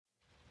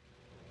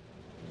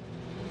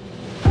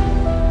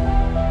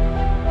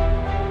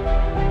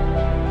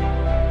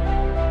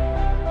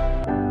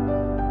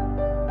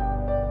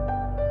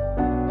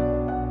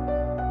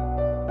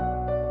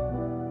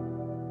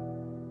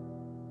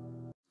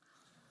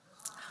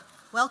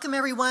Welcome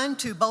everyone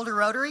to Boulder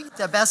Rotary,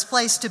 the best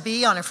place to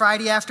be on a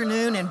Friday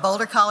afternoon in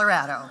Boulder,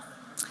 Colorado.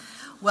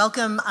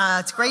 Welcome,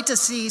 it's great to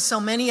see so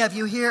many of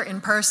you here in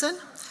person,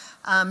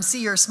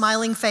 see your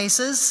smiling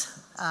faces,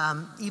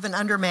 even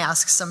under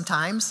masks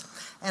sometimes,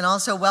 and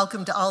also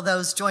welcome to all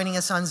those joining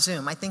us on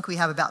Zoom. I think we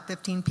have about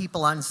 15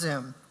 people on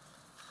Zoom.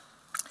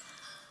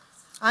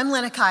 I'm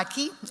Lena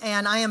Kotke,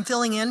 and I am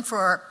filling in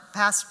for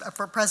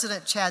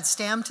President Chad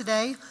Stamm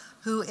today,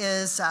 who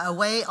is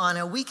away on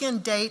a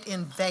weekend date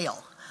in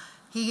Vail.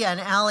 He and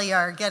Allie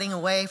are getting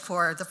away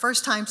for the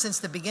first time since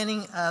the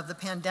beginning of the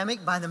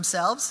pandemic by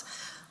themselves.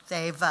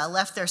 They've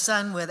left their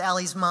son with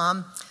Allie's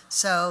mom,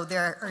 so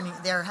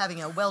they're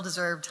having a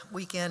well-deserved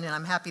weekend, and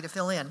I'm happy to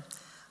fill in.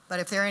 But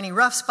if there are any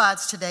rough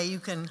spots today, you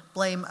can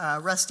blame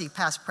Rusty,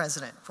 past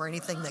president, for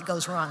anything that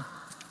goes wrong.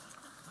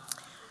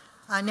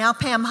 Now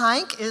Pam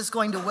Hike is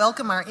going to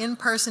welcome our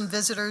in-person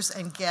visitors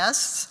and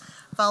guests,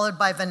 followed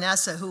by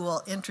Vanessa, who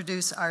will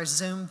introduce our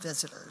Zoom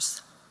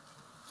visitors.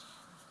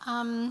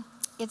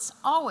 It's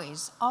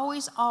always,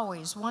 always,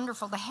 always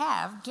wonderful to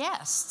have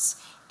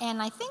guests.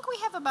 And I think we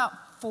have about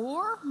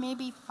 4,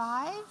 maybe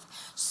 5.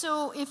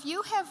 So if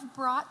you have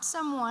brought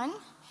someone,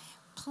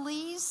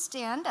 please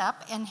stand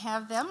up and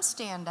have them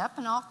stand up,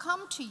 and I'll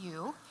come to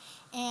you.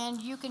 And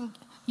you can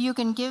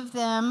give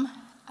them,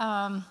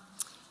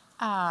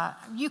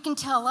 you can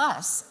tell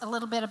us a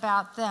little bit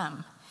about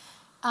them.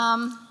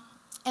 And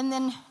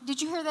then,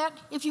 did you hear that?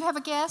 If you have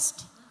a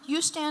guest,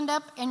 you stand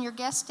up and your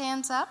guest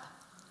stands up.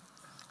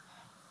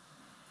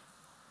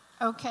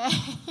 Okay.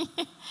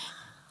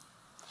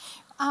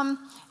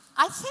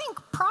 I think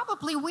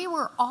probably we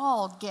were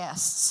all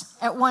guests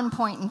at one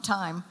point in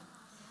time.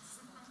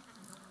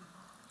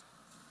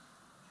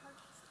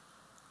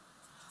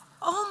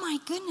 Oh my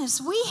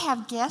goodness, we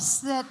have guests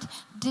that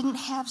didn't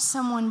have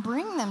someone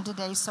bring them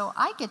today, so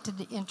I get to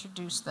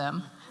introduce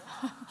them.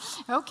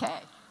 Okay.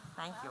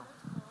 Thank you.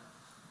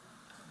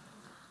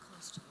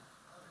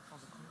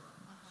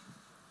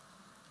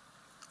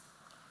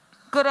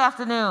 Good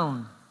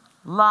afternoon.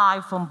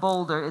 Live from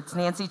Boulder, it's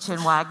Nancy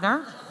Chin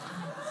Wagner.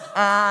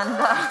 And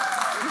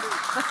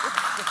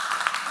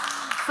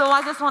so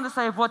I just want to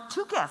say I brought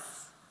 2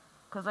 guests,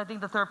 because I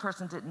think the third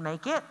person didn't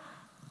make it.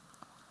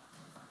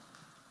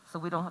 So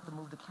we don't have to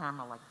move the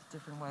camera like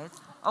different ways.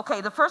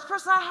 Okay, the first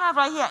person I have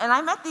right here, and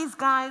I met these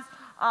guys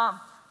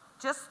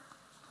just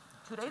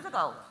 2 days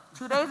ago.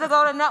 2 days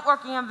ago at a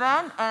networking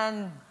event,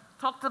 and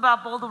talked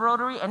about Boulder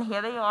Rotary, and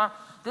here they are.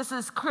 This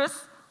is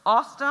Chris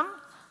Ostrom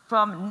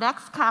from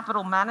Next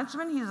Capital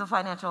Management. He's a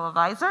financial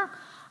advisor,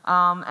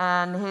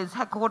 and his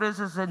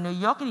headquarters is in New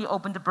York, and he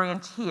opened a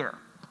branch here.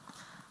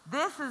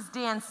 This is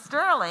Dan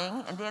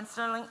Sterling, and Dan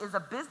Sterling is a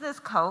business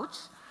coach,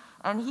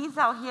 and he's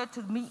out here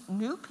to meet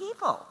new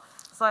people.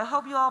 So I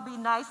hope you all be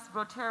nice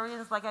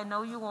Rotarians, like I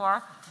know you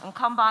are, and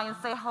come by and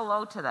say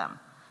hello to them,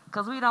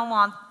 because we don't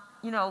want,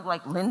 you know,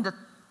 like Linda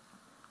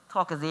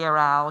talk his ear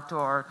out,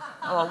 or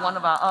one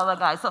of our other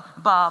guys, so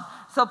Bob.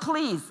 So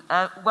please,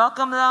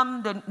 welcome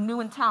them. They're new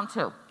in town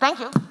too. Thank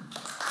you.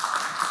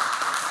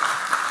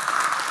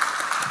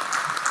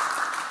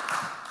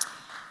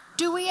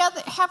 Do we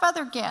have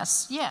other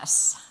guests?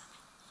 Yes.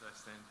 Should I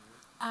stand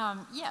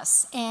here?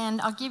 Yes,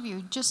 and I'll give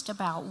you just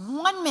about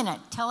 1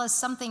 minute. Tell us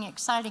something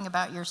exciting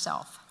about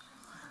yourself.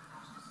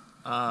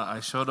 I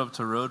showed up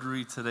to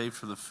Rotary today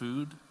for the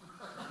food.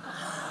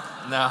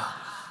 No.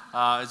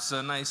 It's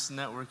a nice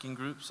networking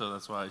group, so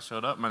that's why I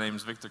showed up. My name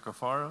is Victor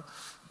Cafaro,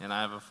 and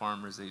I have a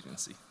farmer's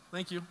agency.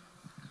 Thank you.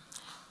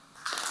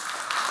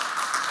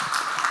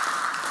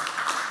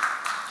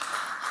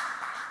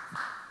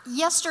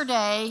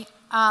 Yesterday,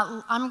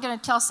 I'm going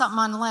to tell something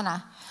on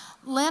Lena.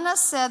 Lena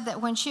said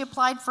that when she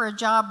applied for a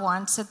job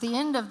once, at the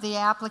end of the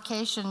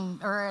application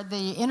or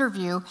the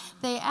interview,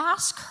 they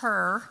asked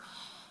her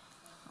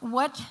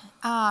what,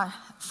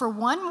 for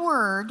one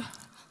word,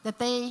 that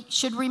they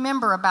should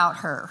remember about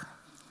her.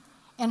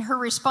 And her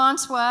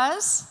response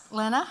was,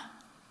 Lena?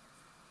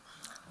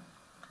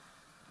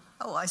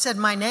 Oh, I said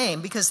my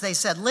name, because they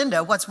said,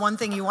 Linda, what's one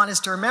thing you want us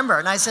to remember?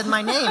 And I said,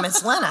 my name,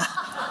 it's Lena.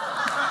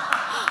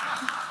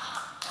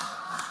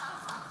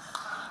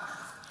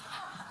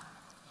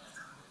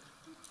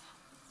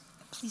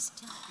 Please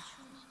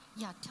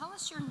tell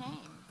us your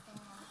name.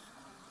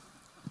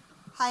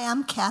 Hi,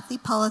 I'm Kathy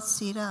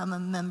Policita. I'm a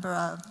member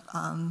of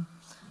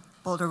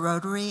Boulder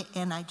Rotary,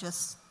 and I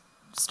just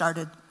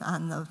started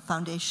on the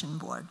foundation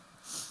board.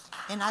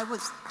 And I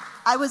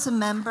was a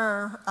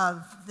member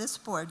of this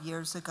board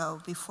years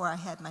ago before I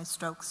had my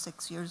stroke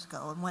 6 years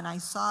ago. And when I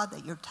saw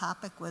that your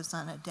topic was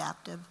on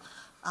adaptive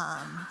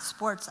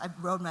sports, I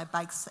rode my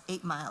bike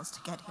 8 miles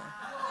to get here.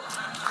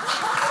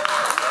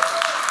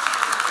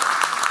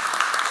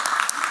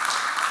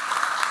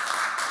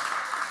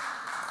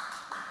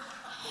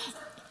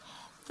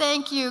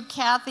 Thank you,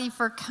 Kathy,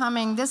 for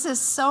coming. This is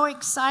so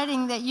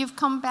exciting that you've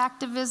come back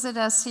to visit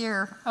us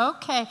here.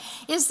 Okay.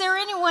 Is there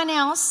anyone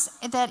else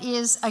that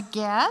is a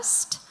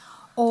guest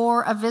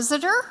or a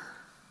visitor?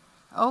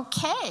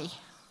 Okay.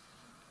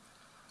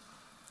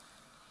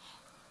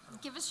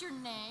 Give us your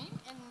name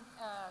and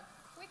a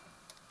quick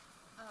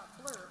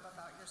blurb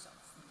about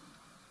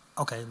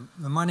Okay,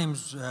 my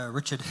name's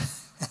Richard,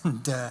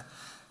 and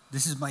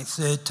this is my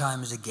third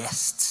time as a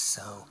guest,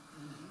 so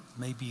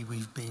maybe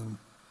we've been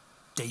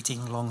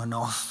dating long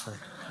enough.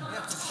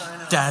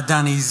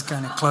 Danny's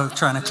kind of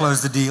trying to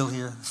close the deal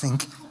here, I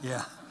think.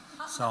 Yeah,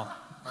 so, all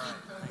right,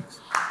 thanks.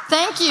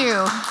 Thank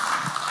you.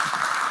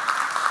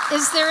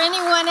 Is there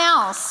anyone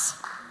else?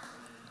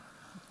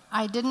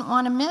 I didn't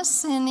want to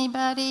miss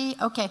anybody.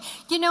 Okay.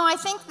 You know, I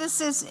think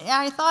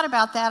I thought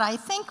about that. I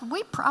think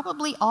we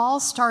probably all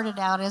started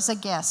out as a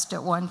guest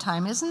at one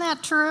time. Isn't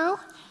that true?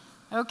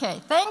 Okay.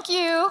 Thank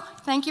you.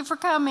 Thank you for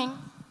coming.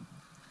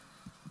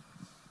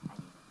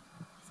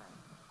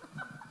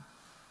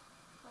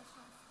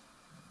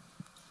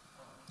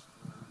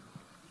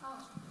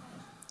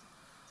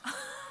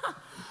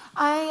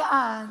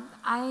 I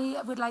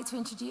would like to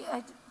introduce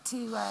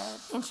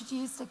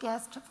a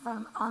guest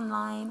from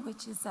online,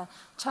 which is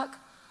Chuck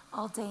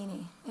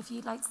Aldaney. If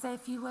you'd like to say a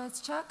few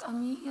words, Chuck,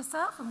 unmute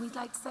yourself, and we'd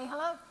like to say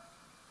hello.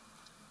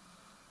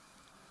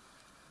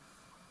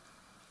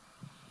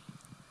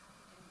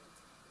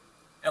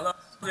 Hello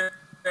there,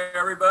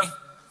 everybody.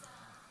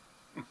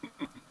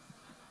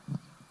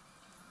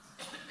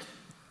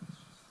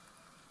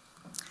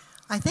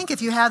 I think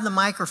if you have the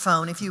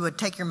microphone, if you would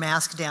take your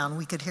mask down,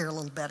 we could hear a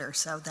little better.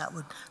 So that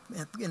would,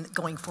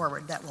 going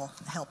forward, that will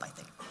help, I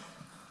think.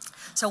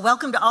 So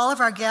welcome to all of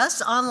our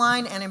guests,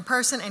 online and in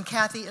person. And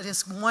Kathy, it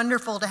is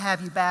wonderful to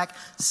have you back.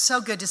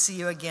 So good to see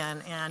you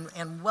again,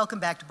 and welcome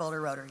back to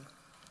Boulder Rotary.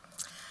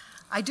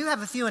 I do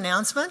have a few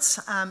announcements.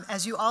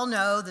 As you all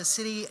know, the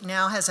city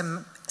now has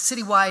a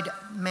citywide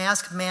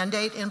mask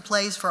mandate in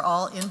place for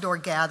all indoor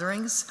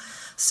gatherings.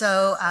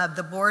 So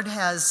the board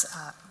has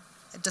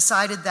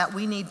decided that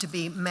we need to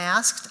be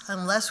masked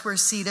unless we're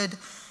seated,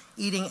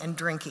 eating and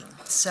drinking.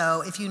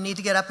 So if you need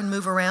to get up and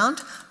move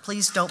around,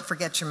 please don't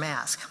forget your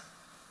mask.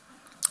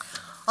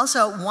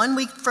 Also, 1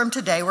 week from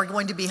today, we're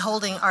going to be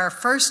holding our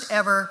first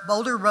ever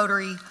Boulder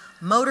Rotary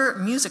Motor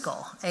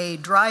Musical, a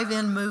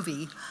drive-in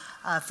movie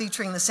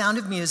featuring The Sound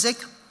of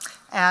Music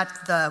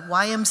at the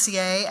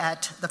YMCA,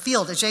 at the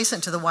field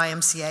adjacent to the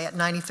YMCA at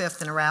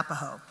 95th and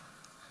Arapahoe.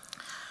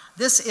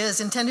 This is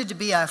intended to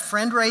be a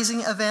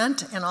friend-raising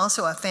event and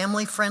also a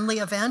family-friendly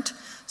event,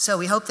 so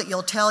we hope that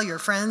you'll tell your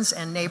friends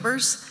and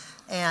neighbors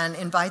and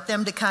invite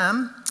them to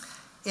come.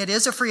 It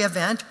is a free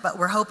event, but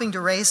we're hoping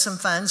to raise some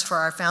funds for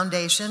our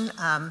foundation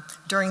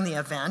during the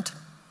event.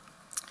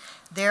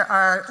 There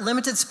are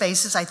limited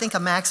spaces, I think a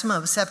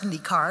maximum of 70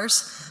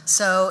 cars,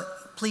 so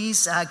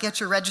please get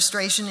your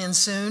registration in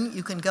soon.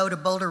 You can go to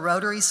Boulder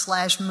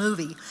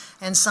Rotary/movie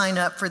and sign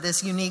up for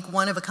this unique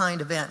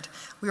one-of-a-kind event.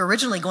 We were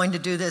originally going to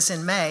do this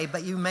in May,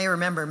 but you may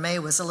remember May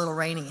was a little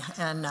rainy,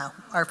 and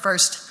our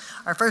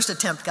first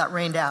attempt got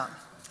rained out.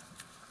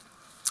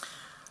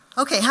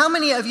 Okay, how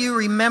many of you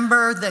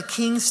remember the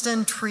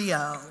Kingston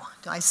Trio?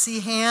 Do I see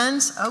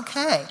hands?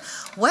 Okay.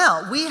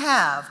 Well, we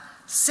have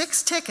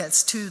 6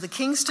 tickets to the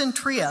Kingston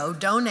Trio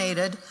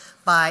donated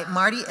by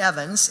Marty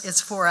Evans. It's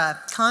for a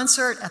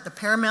concert at the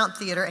Paramount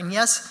Theater, and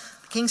yes,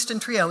 the Kingston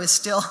Trio is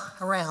still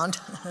around.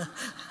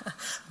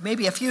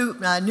 Maybe a few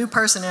new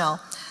personnel.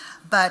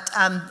 But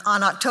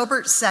on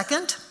October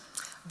 2nd,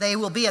 they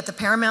will be at the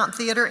Paramount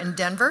Theater in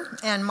Denver,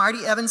 and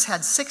Marty Evans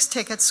had 6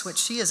 tickets, which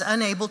she is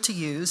unable to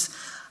use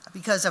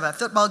because of a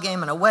football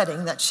game and a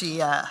wedding that she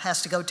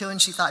has to go to,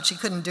 and she thought she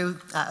couldn't do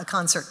a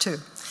concert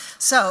too.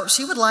 So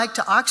she would like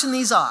to auction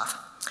these off.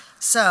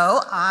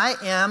 So I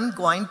am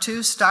going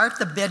to start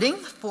the bidding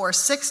for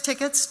 6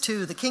 tickets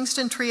to the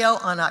Kingston Trio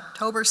on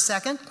October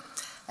 2nd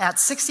at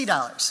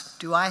 $60.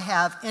 Do I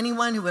have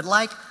anyone who would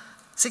like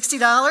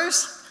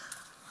 $60?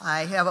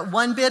 I have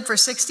one bid for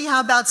 60. How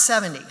about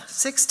 70?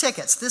 6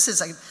 tickets.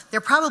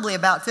 They're probably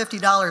about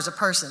 $50 a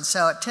person.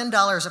 So at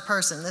 $10 a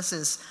person, this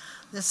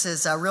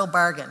is a real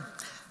bargain.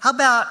 How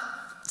about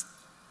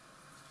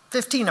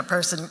 15 a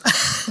person?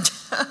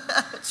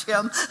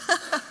 Jim.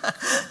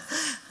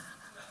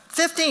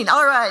 15.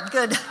 All right,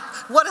 good.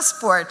 What a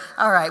sport.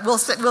 All right,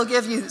 we'll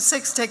give you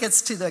 6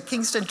 tickets to the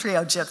Kingston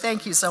Trio, Jim.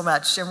 Thank you so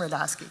much, Jim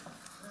Radosky.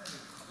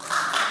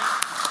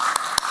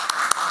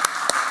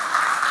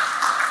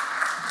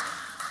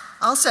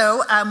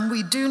 Also,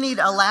 we do need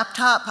a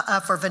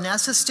laptop for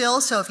Vanessa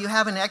still, so if you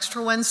have an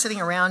extra one sitting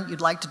around you'd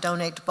like to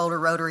donate to Boulder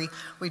Rotary,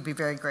 we'd be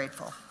very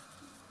grateful.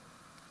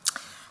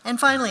 And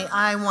finally,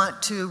 I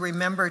want to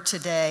remember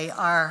today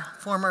our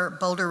former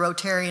Boulder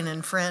Rotarian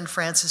and friend,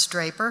 Frances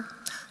Draper,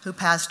 who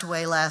passed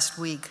away last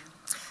week.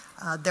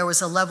 There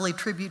was a lovely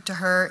tribute to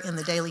her in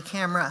the Daily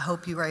Camera. I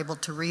hope you were able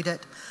to read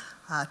it,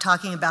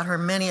 talking about her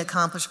many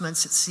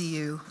accomplishments at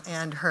CU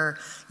and her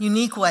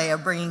unique way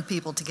of bringing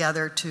people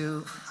together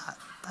to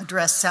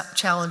address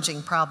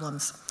challenging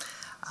problems.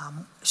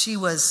 She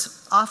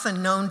was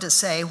often known to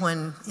say,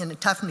 when in a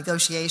tough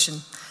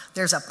negotiation,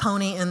 there's a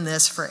pony in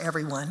this for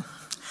everyone.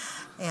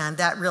 And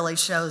that really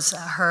shows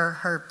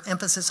her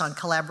emphasis on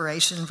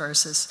collaboration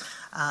versus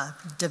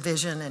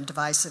division and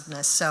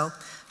divisiveness. So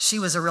she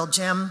was a real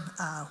gem.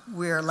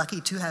 We're lucky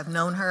to have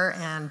known her,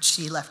 and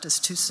she left us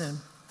too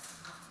soon.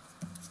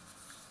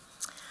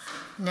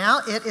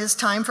 Now it is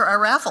time for our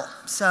raffle.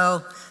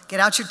 So get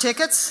out your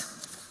tickets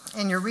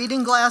and your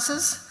reading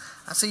glasses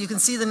so you can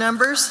see the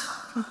numbers.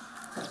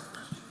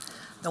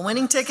 The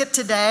winning ticket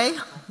today,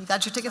 you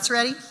got your tickets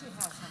ready?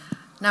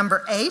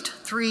 Number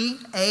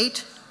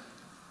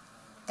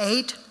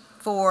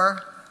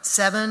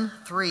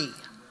 838-8473.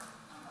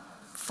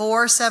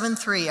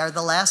 473 are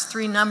the last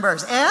three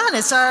numbers. And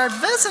it's our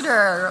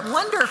visitor.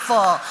 Wonderful.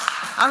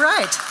 All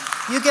right.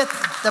 You get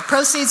the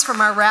proceeds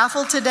from our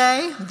raffle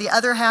today. The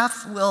other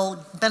half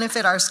will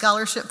benefit our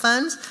scholarship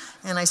funds.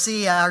 And I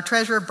see our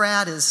treasurer,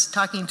 Brad, is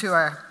talking to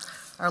our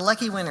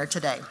lucky winner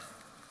today.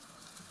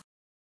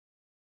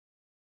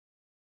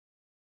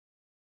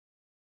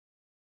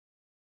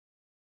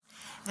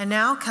 And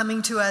now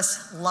coming to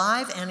us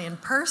live and in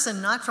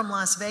person, not from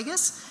Las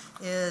Vegas,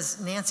 is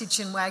Nancy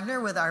Chin Wagner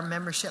with our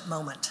membership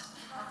moment.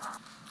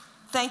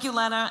 Thank you,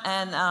 Lena,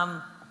 and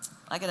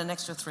I get an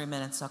extra 3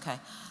 minutes, okay.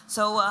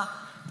 So,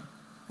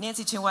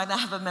 Nancy Chin Wagner, I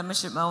have a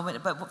membership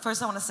moment, but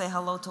first I want to say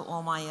hello to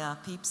all my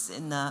peeps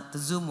in the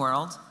Zoom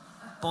world,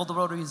 Boulder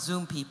Rotary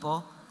Zoom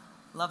people.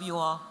 Love you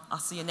all. I'll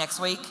see you next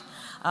week.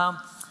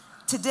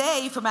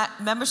 Today, for my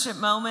membership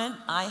moment,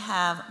 I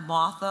have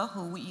Martha,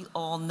 who we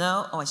all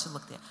know. Oh, I should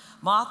look there.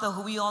 Martha,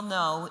 who we all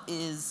know,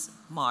 is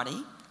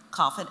Marty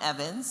Coffin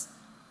Evans,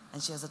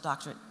 and she has a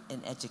doctorate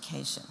in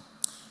education.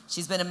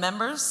 She's been a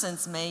member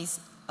since May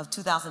of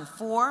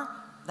 2004.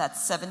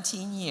 That's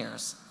 17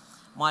 years.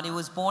 Marty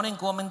was born in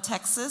Gorman,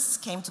 Texas,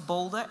 came to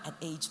Boulder at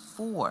age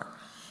 4.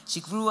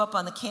 She grew up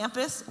on the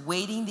campus,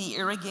 wading the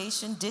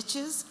irrigation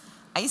ditches,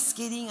 ice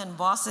skating on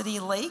Varsity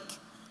Lake,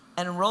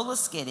 and roller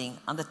skating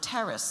on the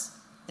terrace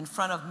in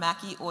front of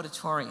Mackey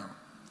Auditorium.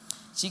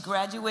 She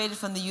graduated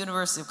from the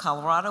University of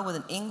Colorado with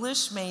an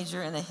English major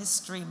and a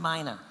history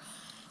minor.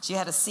 She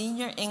had a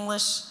senior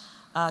English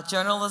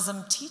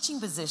journalism teaching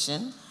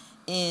position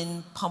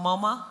in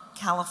Pomona,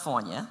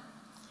 California.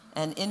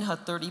 And in her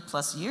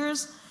 30-plus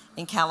years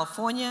in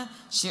California,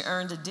 she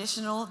earned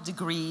additional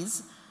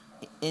degrees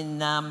in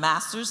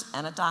master's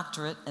and a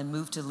doctorate and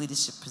moved to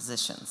leadership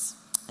positions.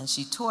 And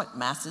she taught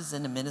master's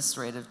and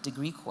administrative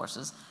degree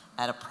courses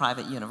at a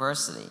private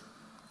university.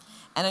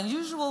 An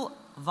unusual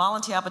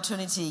volunteer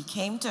opportunity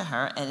came to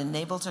her and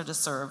enabled her to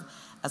serve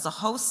as a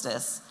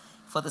hostess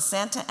for the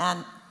Santa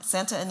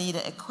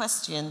Anita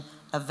equestrian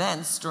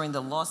events during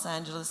the Los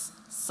Angeles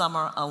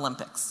Summer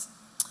Olympics.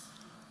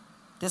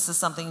 This is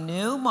something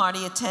new.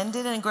 Marty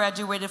attended and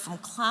graduated from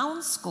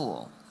clown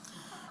school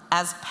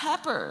as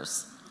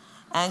Peppers,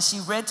 and she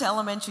read to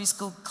elementary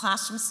school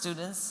classroom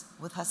students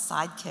with her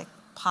sidekick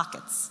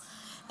Pockets.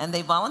 And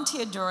they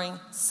volunteered during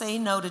Say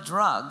No to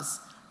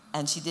Drugs,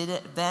 and she did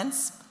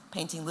events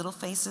painting little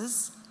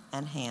faces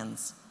and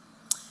hands.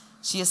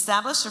 She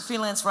established her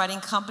freelance writing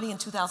company in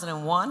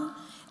 2001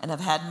 and have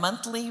had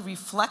monthly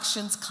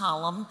reflections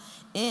column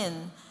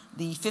in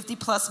the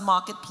 50-plus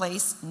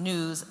Marketplace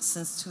News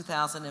since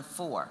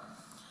 2004.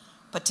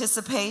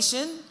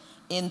 Participation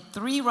in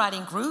 3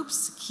 writing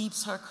groups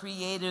keeps her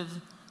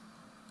creative,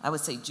 I would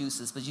say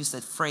juices, but you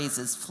said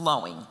phrases,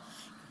 flowing.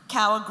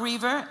 Carol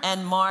Griever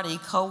and Marty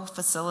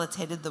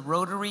co-facilitated the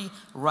Rotary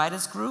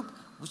Writers Group,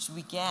 which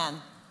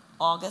began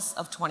August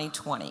of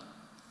 2020.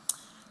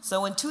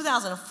 So in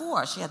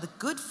 2004, she had the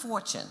good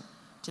fortune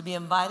to be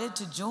invited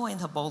to join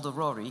the Boulder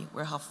Rotary,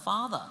 where her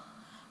father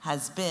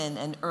has been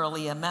an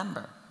earlier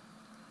member.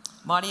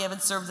 Marty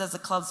Evans served as the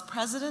club's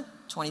president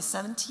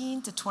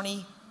 2017 to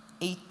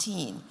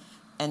 2018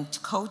 and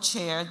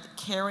co-chaired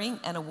caring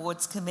and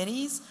awards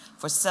committees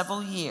for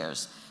several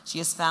years. She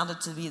has found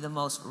it to be the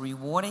most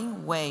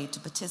rewarding way to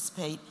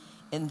participate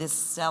in this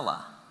stellar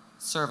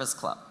service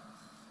club.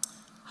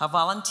 Her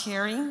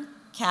volunteering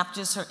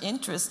captures her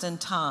interest and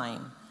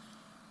time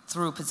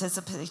through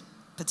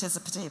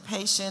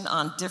participation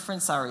on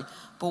different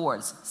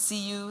boards,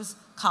 CU's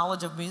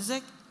College of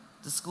Music,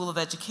 the School of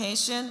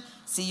Education,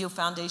 CU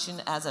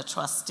Foundation as a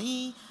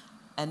trustee,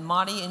 and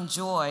Marty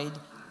enjoyed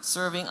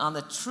serving on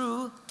the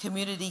True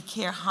Community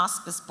Care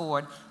Hospice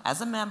Board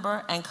as a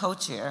member and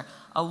co-chair,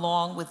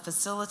 along with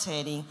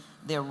facilitating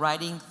their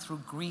Writing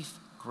Through Grief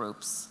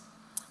groups.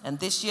 And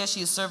this year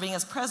she is serving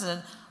as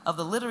president of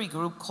the literary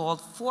group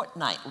called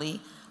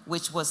Fortnightly,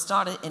 which was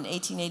started in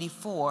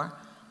 1884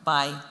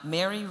 by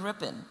Mary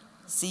Rippon,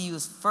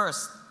 CU's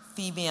first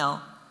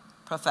female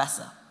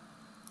professor.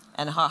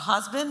 And her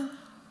husband,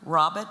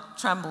 Robert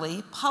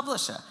Tremblay,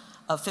 publisher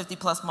of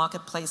 50-plus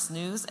Marketplace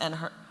News, and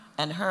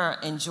her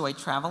enjoy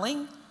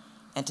traveling,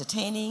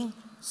 entertaining,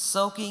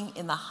 soaking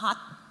in the hot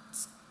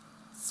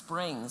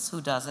springs,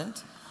 who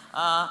doesn't,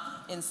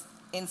 in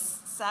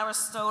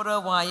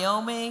Sarasota,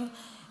 Wyoming,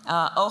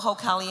 Ojo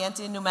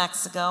Caliente, New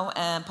Mexico,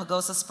 and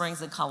Pagosa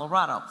Springs in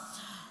Colorado.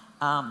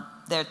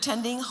 They're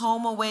attending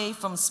home away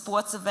from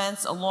sports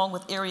events along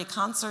with area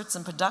concerts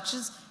and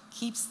productions,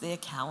 keeps their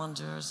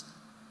calendars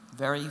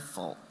very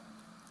full.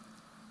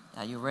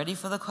 Are you ready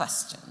for the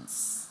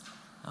questions?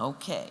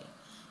 Okay,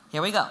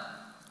 here we go.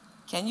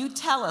 Can you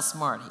tell us,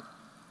 Marty,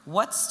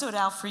 what stood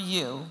out for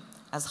you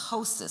as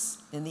hostess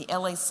in the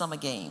LA Summer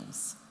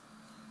Games?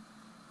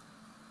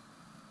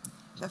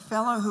 The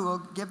fellow who will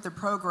give the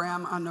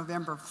program on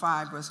November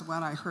 5 was the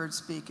one I heard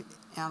speak,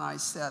 and I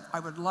said, I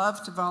would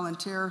love to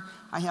volunteer.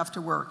 I have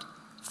to work.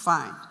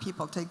 Fine.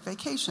 People take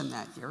vacation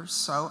that year,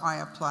 so I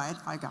applied.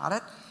 I got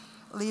it.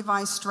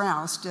 Levi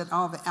Strauss did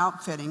all the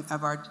outfitting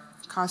of our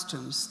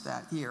costumes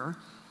that year.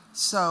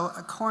 So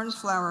a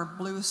cornflower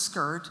blue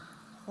skirt,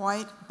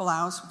 white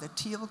blouse with a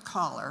teal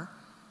collar,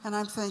 and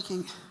I'm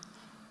thinking,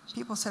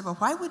 people said, well,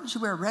 why wouldn't you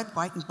wear red,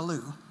 white, and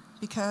blue?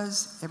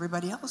 Because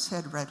everybody else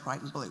had red,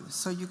 white, and blue,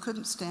 so you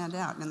couldn't stand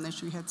out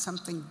unless you had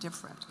something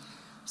different.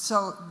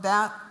 So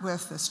that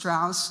with the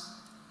Strauss,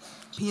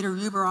 Peter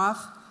Uberoff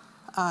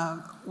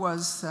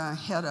was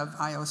head of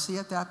IOC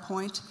at that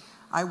point.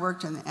 I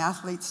worked in the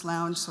athletes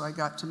lounge, so I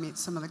got to meet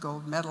some of the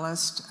gold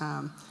medalists,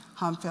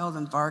 Humfeld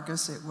and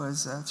Vargas. It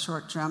was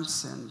short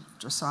jumps and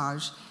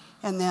dressage.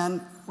 And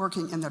then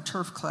working in the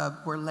turf club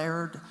where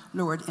Lord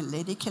and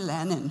Lady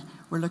Killannon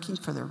were looking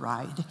for the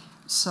ride.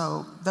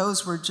 So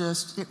those were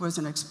just, it was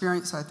an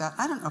experience I thought,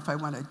 I don't know if I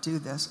want to do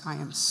this. I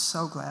am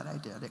so glad I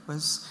did. It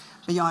was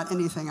beyond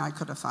anything I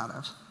could have thought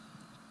of.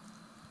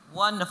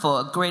 Wonderful,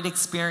 a great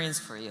experience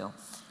for you.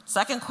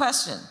 Second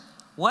question,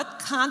 what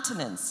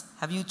continents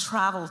have you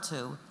traveled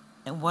to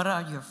and what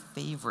are your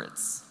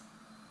favorites?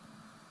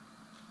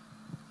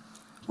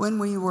 When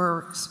we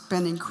were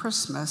spending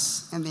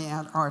Christmas in the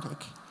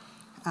Antarctic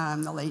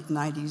in the late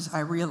 90s,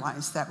 I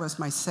realized that was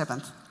my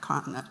 7th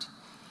continent.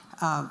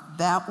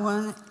 That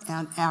one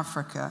and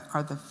Africa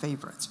are the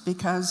favorites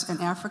because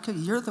in Africa,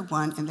 you're the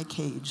one in the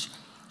cage.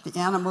 The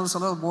animals, the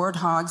little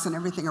warthogs and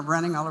everything are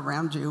running all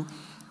around you.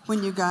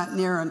 When you got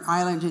near an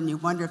island and you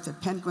wonder if the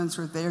penguins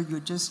were there, you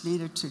just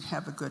needed to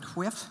have a good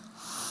whiff.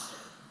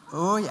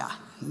 Oh yeah,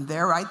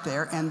 they're right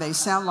there, and they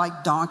sound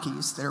like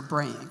donkeys, they're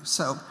braying.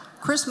 So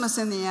Christmas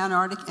in the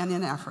Antarctic and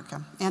in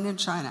Africa, and in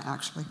China,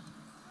 actually.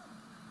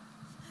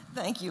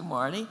 Thank you,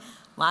 Marty.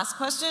 Last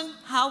question,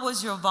 how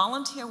was your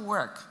volunteer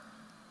work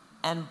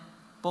and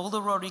Boulder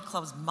Rotary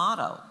Club's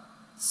motto,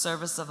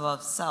 service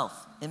above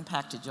self,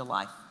 impacted your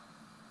life?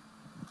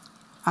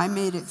 I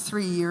made it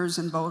 3 years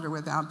in Boulder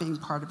without being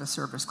part of a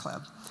service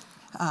club.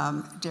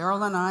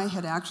 Daryl and I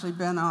had actually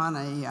been on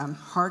a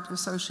Heart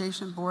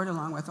Association board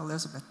along with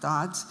Elizabeth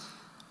Dodds.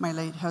 My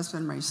late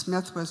husband, Ray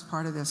Smith, was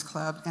part of this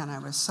club, and I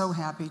was so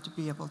happy to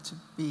be able to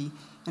be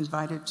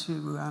invited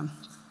to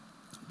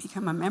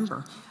become a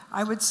member.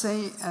 I would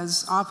say,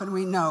 as often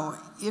we know,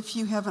 if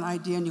you have an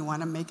idea and you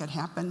want to make it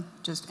happen,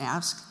 just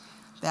ask.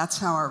 That's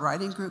how our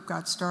writing group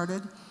got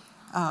started.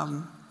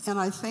 And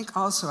I think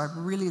also I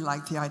really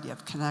like the idea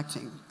of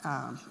connecting.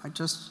 I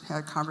just had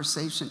a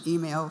conversation,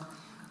 email,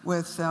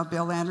 with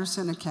Bill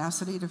Anderson and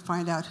Cassidy to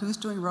find out who's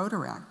doing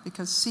Rotaract,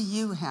 because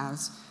CU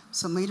has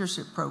some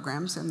leadership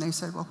programs, and they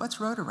said, well, what's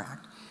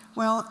Rotaract?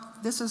 Well,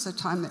 this is a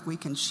time that we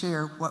can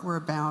share what we're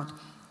about.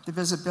 The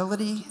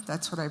visibility,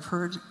 that's what I've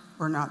heard,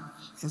 we're not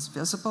as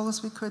visible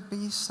as we could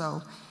be,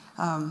 so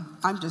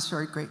I'm just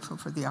very grateful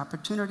for the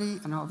opportunity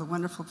and all the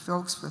wonderful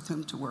folks with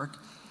whom to work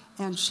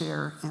and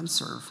share and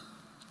serve.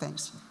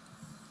 Thanks.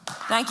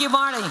 Thank you,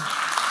 Marty.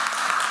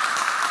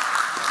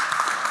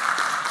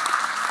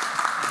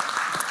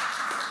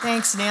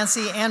 Thanks,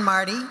 Nancy and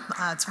Marty.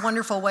 It's a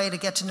wonderful way to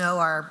get to know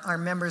our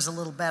members a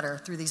little better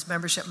through these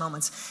membership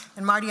moments.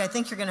 And Marty, I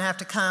think you're going to have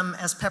to come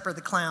as Pepper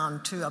the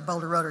Clown to a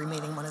Boulder Rotary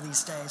meeting one of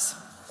these days.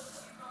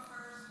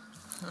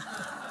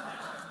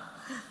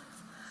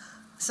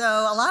 So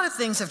a lot of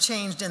things have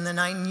changed in the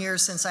 9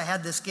 years since I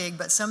had this gig,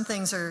 but some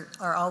things are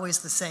always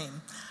the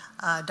same.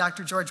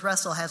 Dr. George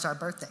Russell has our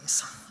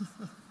birthdays.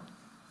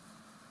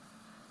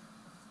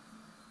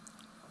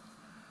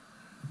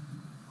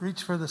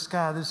 Reach for the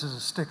sky, this is a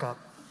stick-up.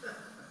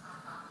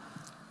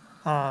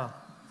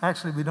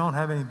 Actually, we don't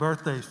have any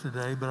birthdays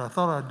today, but I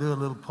thought I'd do a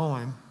little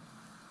poem.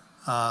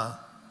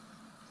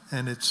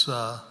 And it's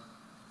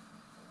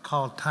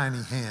called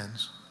Tiny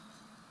Hands.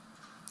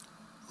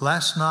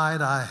 Last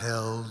night I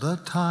held a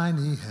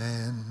tiny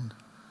hand,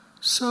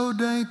 so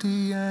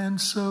dainty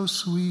and so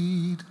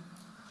sweet.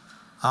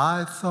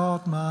 I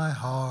thought my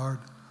heart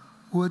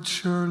would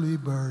surely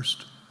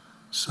burst,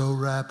 so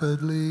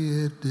rapidly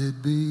it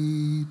did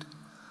beat.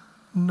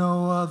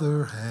 No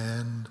other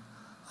hand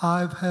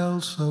I've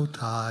held so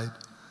tight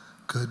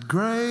could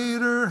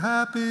greater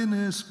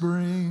happiness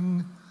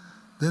bring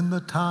than the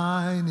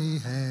tiny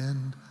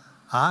hand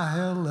I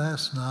held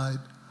last night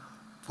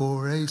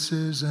for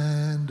aces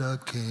and a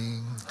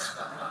king.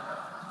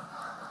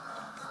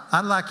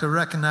 I'd like to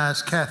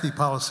recognize Kathy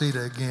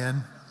Policita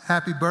again.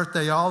 Happy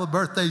birthday, all the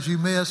birthdays you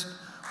missed.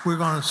 We're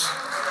going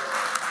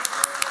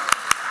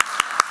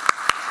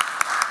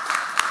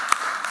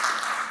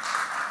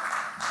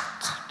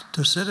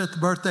to sit at the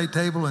birthday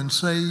table and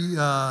say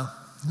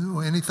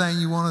anything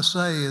you want to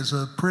say is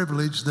a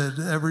privilege that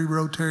every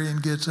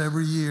Rotarian gets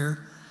every year.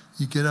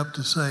 You get up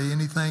to say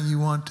anything you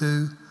want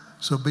to,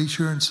 so be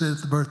sure and sit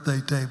at the birthday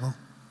table.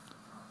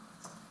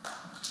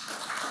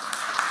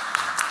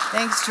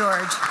 Thanks,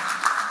 George.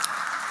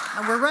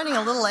 We're running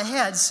a little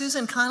ahead.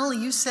 Susan Connolly,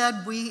 you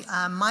said we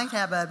might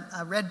have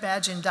a red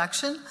badge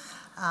induction.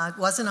 It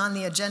wasn't on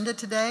the agenda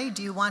today.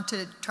 Do you want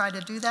to try to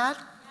do that?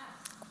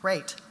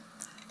 Great.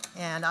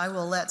 And I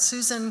will let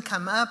Susan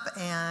come up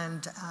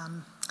and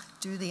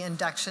do the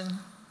induction.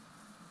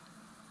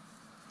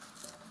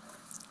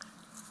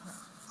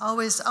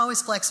 Always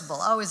flexible,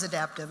 always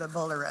adaptive at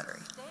Boulder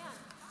Rotary.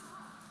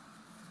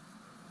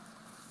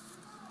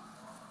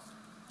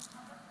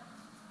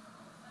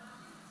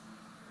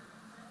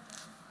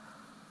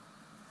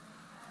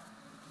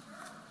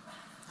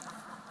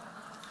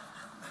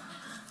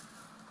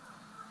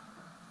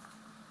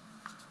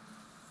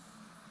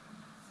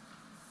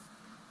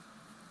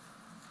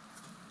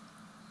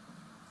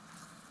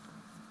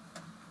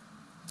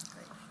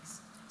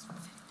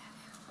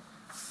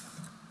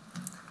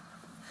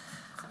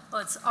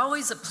 Well, it's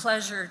always a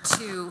pleasure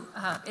to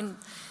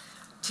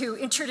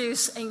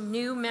introduce a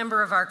new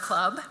member of our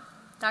club,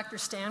 Dr.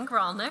 Stan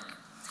Gralnick,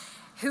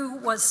 who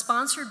was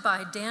sponsored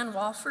by Don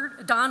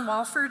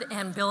Walford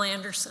and Bill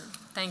Anderson.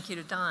 Thank you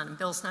to Don.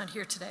 Bill's not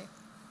here today.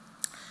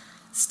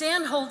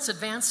 Stan holds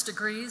advanced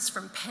degrees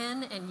from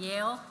Penn and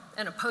Yale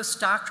and a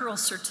postdoctoral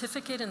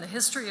certificate in the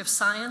history of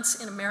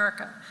science in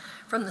America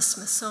from the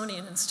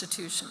Smithsonian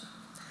Institution.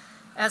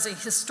 As a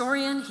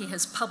historian, he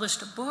has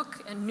published a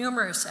book and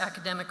numerous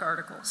academic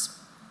articles.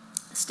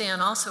 Stan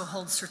also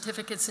holds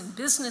certificates in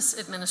business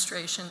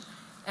administration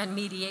and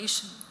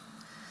mediation.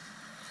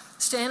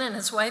 Stan and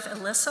his wife,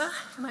 Alyssa,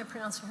 am I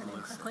pronouncing her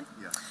name correctly?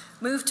 Yeah.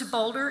 Moved to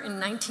Boulder in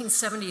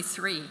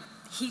 1973.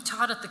 He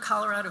taught at the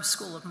Colorado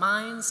School of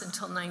Mines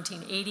until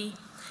 1980,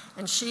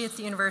 and she at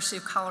the University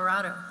of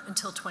Colorado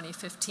until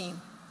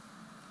 2015.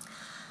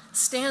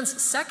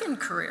 Stan's second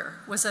career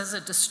was as a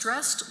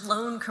distressed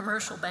loan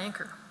commercial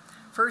banker,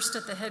 first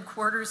at the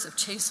headquarters of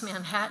Chase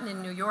Manhattan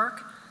in New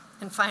York,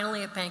 and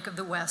finally at Bank of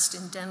the West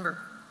in Denver.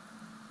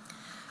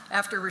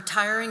 After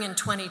retiring in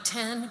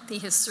 2010, he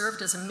has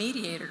served as a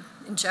mediator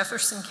in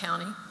Jefferson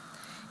County,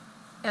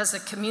 as a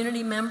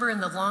community member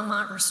in the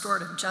Longmont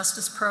Restorative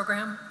Justice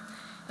Program,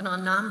 and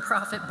on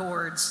nonprofit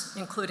boards,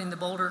 including the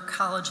Boulder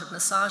College of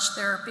Massage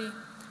Therapy,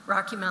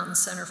 Rocky Mountain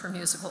Center for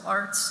Musical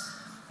Arts,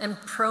 and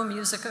Pro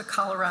Musica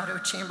Colorado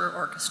Chamber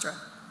Orchestra.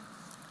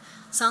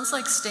 Sounds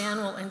like Stan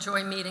will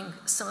enjoy meeting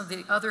some of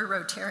the other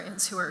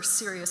Rotarians who are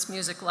serious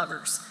music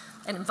lovers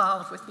and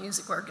involved with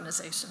music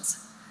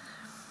organizations.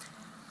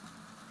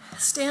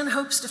 Stan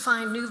hopes to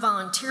find new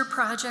volunteer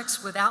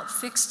projects without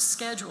fixed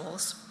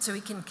schedules so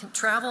he can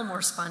travel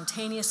more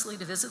spontaneously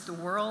to visit the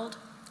world.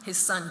 His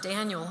son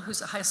Daniel,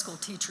 who's a high school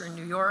teacher in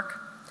New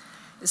York,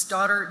 his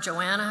daughter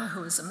Joanna,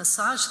 who is a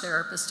massage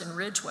therapist in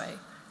Ridgeway.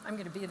 I'm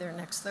going to be there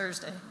next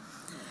Thursday.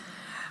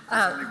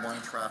 There's only one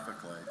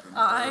traffic light.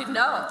 I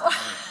know.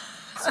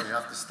 So you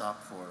have to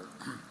stop for it.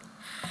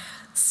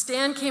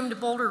 Stan came to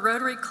Boulder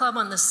Rotary Club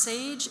on the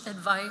sage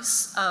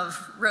advice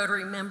of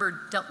Rotary member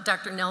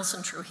Dr.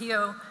 Nelson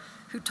Trujillo,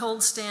 who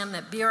told Stan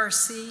that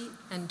BRC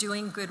and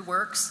doing good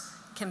works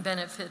can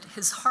benefit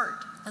his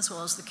heart as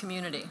well as the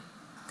community.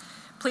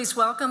 Please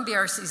welcome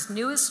BRC's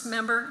newest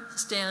member,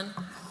 Stan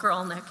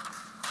Gralnick.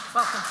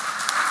 Welcome.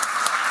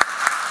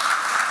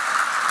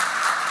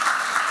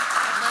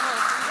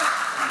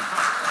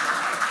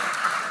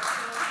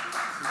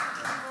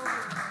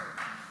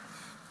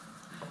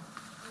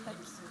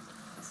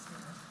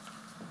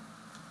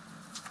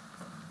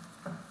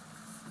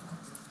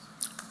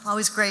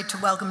 Always great to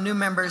welcome new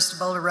members to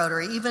Boulder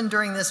Rotary. Even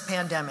during this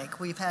pandemic,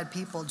 we've had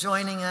people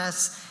joining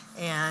us,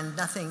 and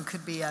nothing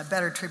could be a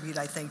better tribute,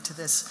 I think, to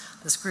this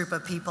group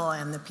of people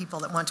and the people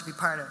that want to be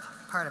part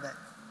of it.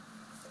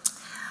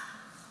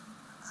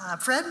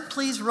 Fred,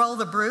 please roll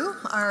the brew,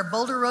 our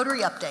Boulder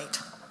Rotary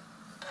update.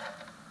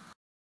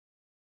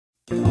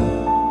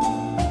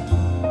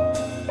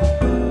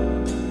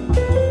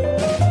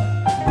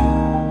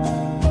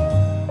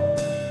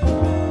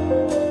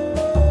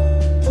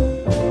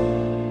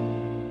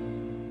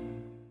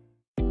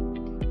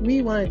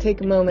 We want to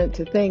take a moment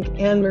to thank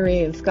Anne Marie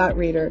and Scott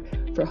Reeder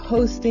for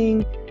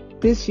hosting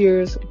this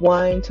year's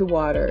Wine to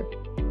Water.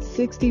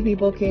 60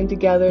 people came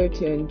together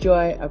to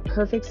enjoy a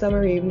perfect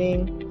summer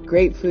evening,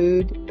 great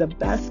food, the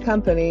best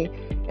company,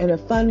 and a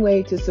fun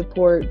way to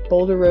support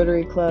Boulder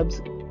Rotary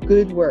Club's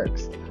good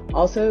works.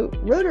 Also,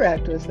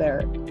 Rotaract was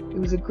there. It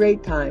was a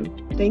great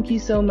time. Thank you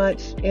so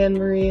much, Anne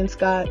Marie and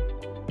Scott.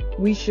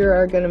 We sure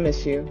are going to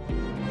miss you.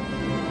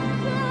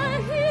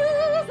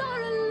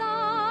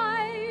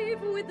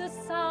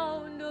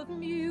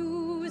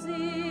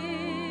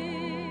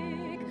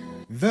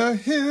 The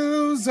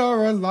hills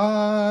are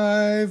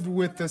alive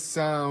with the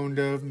sound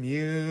of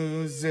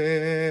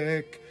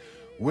music,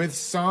 with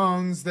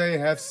songs they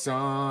have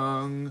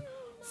sung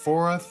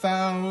for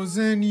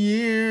 1,000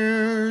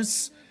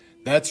 years.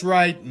 That's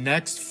right,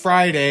 next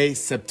Friday,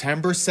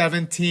 September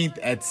 17th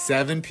at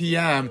 7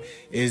 p.m.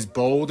 is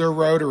Boulder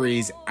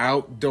Rotary's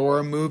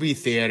outdoor movie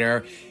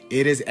theater.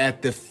 It is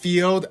at the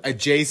field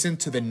adjacent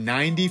to the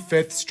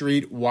 95th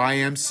Street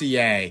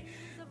YMCA.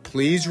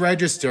 Please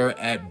register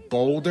at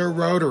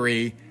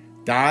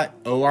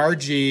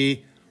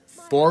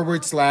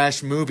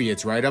boulderrotary.org/movie.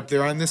 It's right up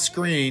there on the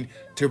screen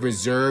to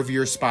reserve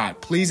your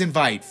spot. Please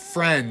invite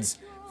friends,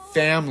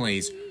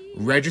 families.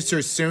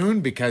 Register soon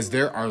because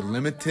there are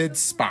limited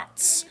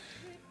spots.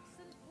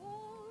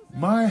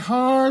 My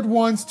heart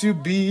wants to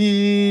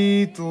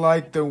beat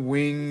like the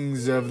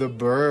wings of the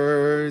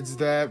birds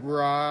that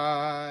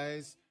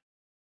rise.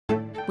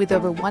 With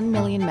over 1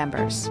 million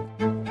members,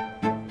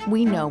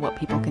 we know what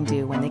people can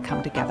do when they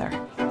come together.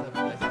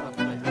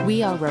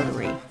 We are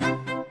Rotary.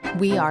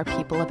 We are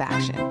people of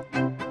action.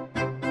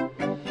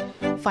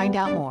 Find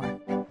out more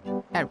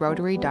at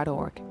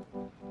Rotary.org.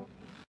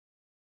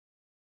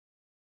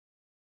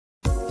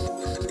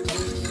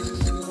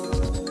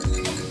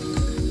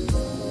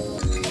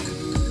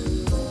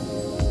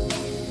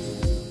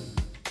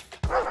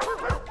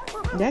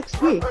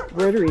 Next week,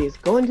 Rotary is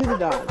going to the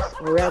dogs,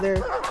 or rather,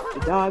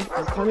 the dog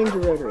is coming to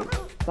Rotary.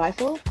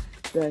 Feifel,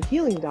 the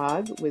healing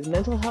dog with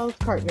mental health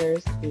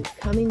partners, is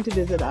coming to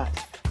visit us,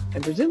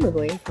 and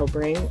presumably he'll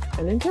bring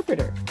an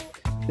interpreter.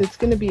 It's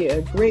going to be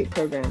a great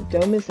program.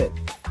 Don't miss it.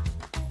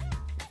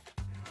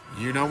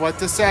 You know what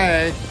to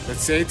say.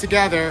 Let's say it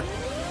together.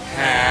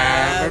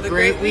 Have a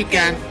great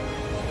weekend.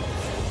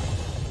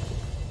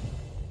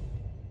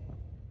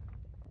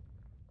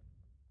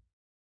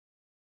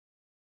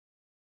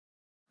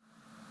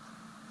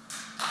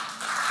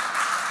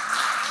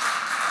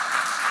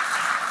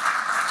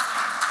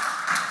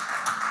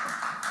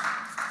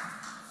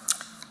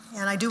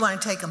 And I do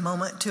want to take a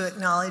moment to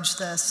acknowledge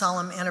the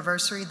solemn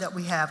anniversary that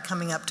we have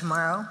coming up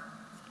tomorrow.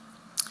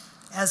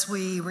 As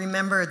we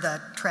remember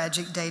the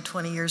tragic day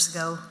 20 years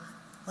ago,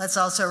 let's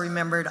also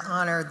remember to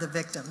honor the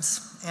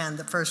victims and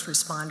the first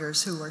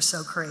responders who were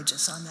so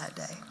courageous on that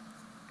day.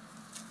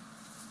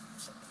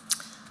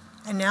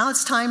 And now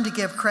it's time to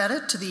give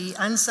credit to the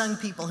unsung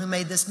people who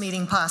made this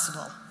meeting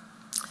possible.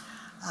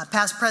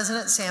 Past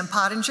President Sam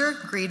Pottinger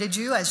greeted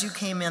you as you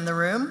came in the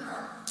room.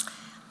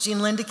 Jean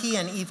Lindeke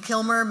and Eve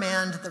Kilmer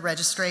manned the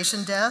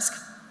registration desk.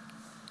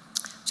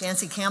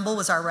 Jancy Campbell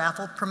was our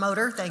raffle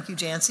promoter. Thank you,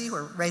 Jancy.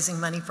 We're raising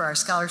money for our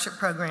scholarship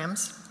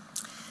programs.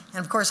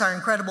 And of course, our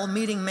incredible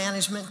meeting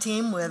management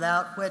team,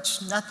 without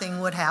which nothing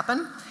would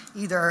happen,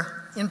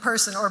 either in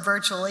person or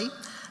virtually.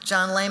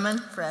 John Lehman,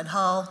 Fred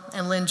Hull,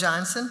 and Lynn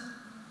Johnson.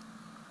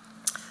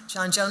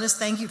 John Jonas,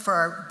 thank you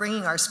for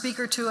bringing our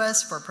speaker to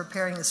us, for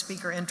preparing the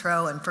speaker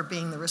intro, and for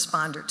being the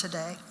responder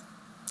today.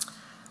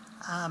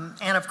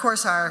 And of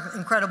course, our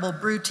incredible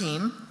brew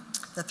team,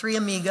 the three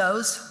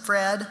amigos,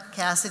 Fred,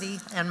 Cassidy,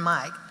 and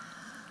Mike.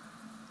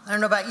 I don't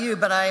know about you,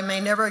 but I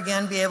may never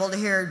again be able to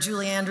hear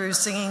Julie Andrews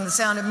singing The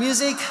Sound of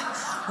Music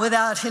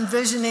without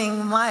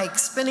envisioning Mike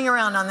spinning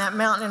around on that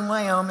mountain in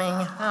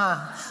Wyoming.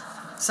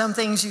 Some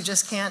things you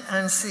just can't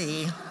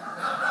unsee.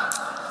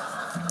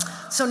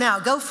 So now,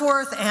 go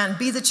forth and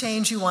be the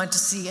change you want to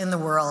see in the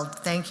world.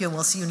 Thank you, and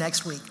we'll see you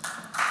next week.